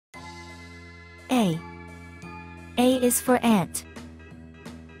A. A is for ant.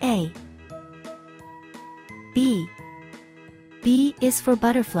 A. B. B is for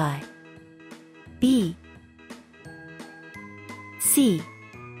butterfly. B. C.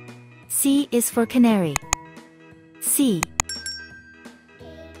 C is for canary. C.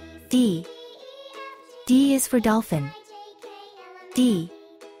 D. D is for dolphin. D.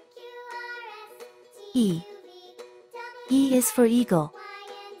 E. E is for eagle.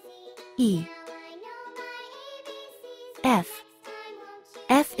 E. F.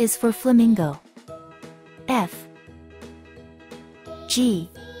 F is for flamingo. F. G.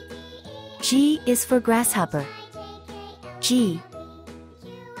 G is for grasshopper. G.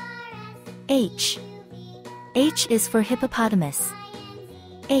 H. H is for hippopotamus.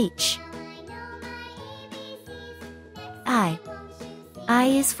 H. I. I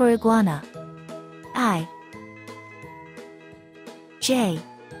is for iguana. I. J.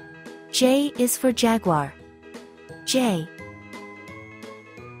 J is for jaguar. J.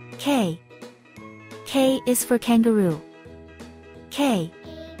 K. K is for kangaroo. K.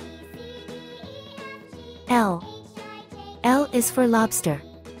 L. L is for lobster.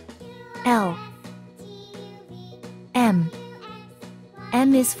 L. M.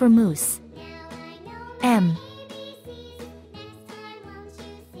 M is for moose. M.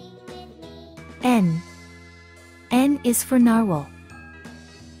 N. N is for narwhal.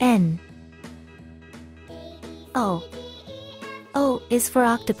 N. O. O is for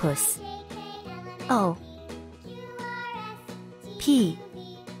octopus. O. P.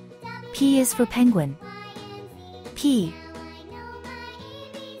 P is for penguin. P.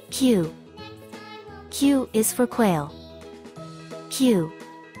 Q. Q is for quail. Q.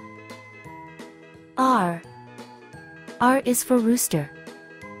 R. R is for rooster.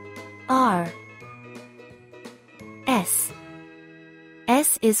 R. S.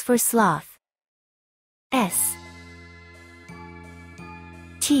 S is for sloth. S.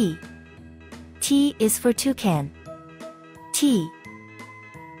 T. T is for toucan. T.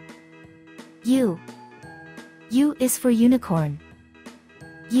 U. U is for unicorn.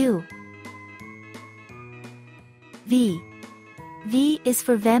 U. V. V is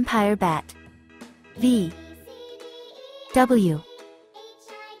for vampire bat. V. W.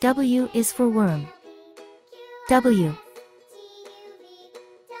 W is for worm. W.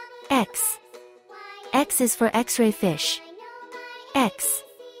 X. X is for X-ray fish. X.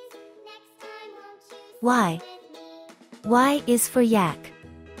 Y. Y is for yak.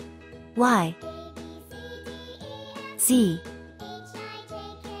 Y. Z.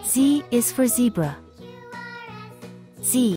 Z is for zebra.